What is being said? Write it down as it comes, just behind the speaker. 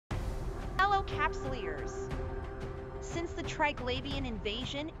fellow Capsuleers. Since the Triglavian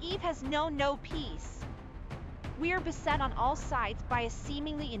invasion, Eve has known no peace. We are beset on all sides by a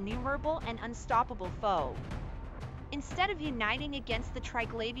seemingly innumerable and unstoppable foe. Instead of uniting against the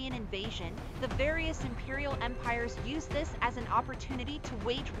Triglavian invasion, the various imperial empires use this as an opportunity to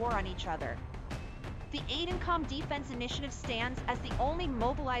wage war on each other. The EDENCOM Defense Initiative stands as the only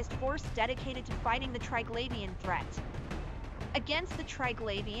mobilized force dedicated to fighting the Triglavian threat. Against the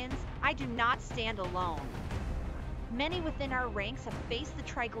Triglavians, I do not stand alone. Many within our ranks have faced the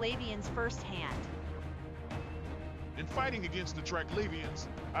Triglavians firsthand. In fighting against the Triglavians,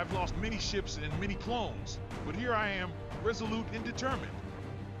 I've lost many ships and many clones, but here I am, resolute and determined.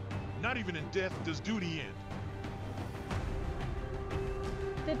 Not even in death does duty end.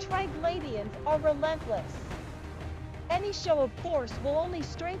 The Triglavians are relentless. Any show of force will only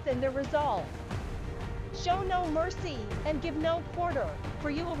strengthen their resolve. Show no mercy and give no quarter, for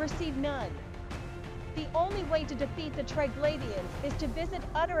you will receive none. The only way to defeat the Triglavians is to visit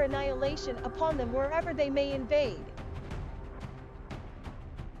utter annihilation upon them wherever they may invade.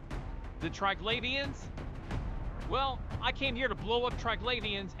 The Triglavians? Well, I came here to blow up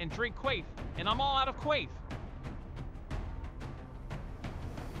Triglavians and drink quaif, and I'm all out of quaif.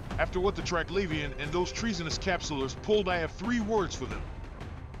 After what the Triglavian and those treasonous capsulers pulled, I have 3 words for them: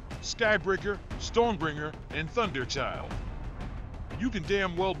 Skybreaker, Stormbringer, and Thunderchild. You can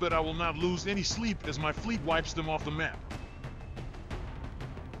damn well bet I will not lose any sleep as my fleet wipes them off the map.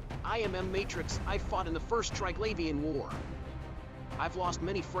 I am M-Matrix. I fought in the first Triglavian War. I've lost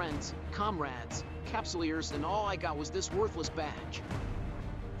many friends, comrades, Capsuleers, and all I got was this worthless badge.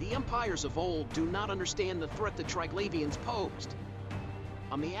 The empires of old do not understand the threat the Triglavians posed.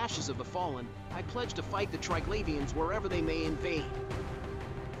 On the ashes of the fallen, I pledge to fight the Triglavians wherever they may invade.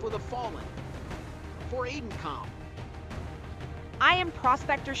 For the fallen. For EDENCOM. I am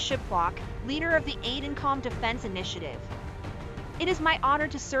Prospector Shiplock, leader of the EDENCOM Defense Initiative. It is my honor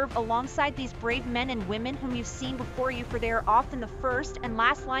to serve alongside these brave men and women whom you've seen before you, for they are often the first and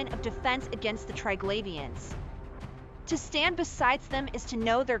last line of defense against the Triglavians. To stand beside them is to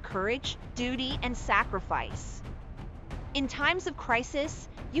know their courage, duty, and sacrifice. In times of crisis,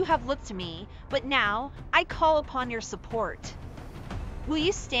 you have looked to me, but now I call upon your support. Will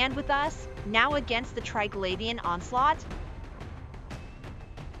you stand with us, now against the Triglavian onslaught?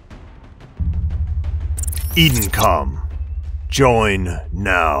 EDENCOM. Join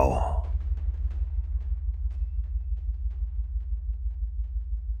now.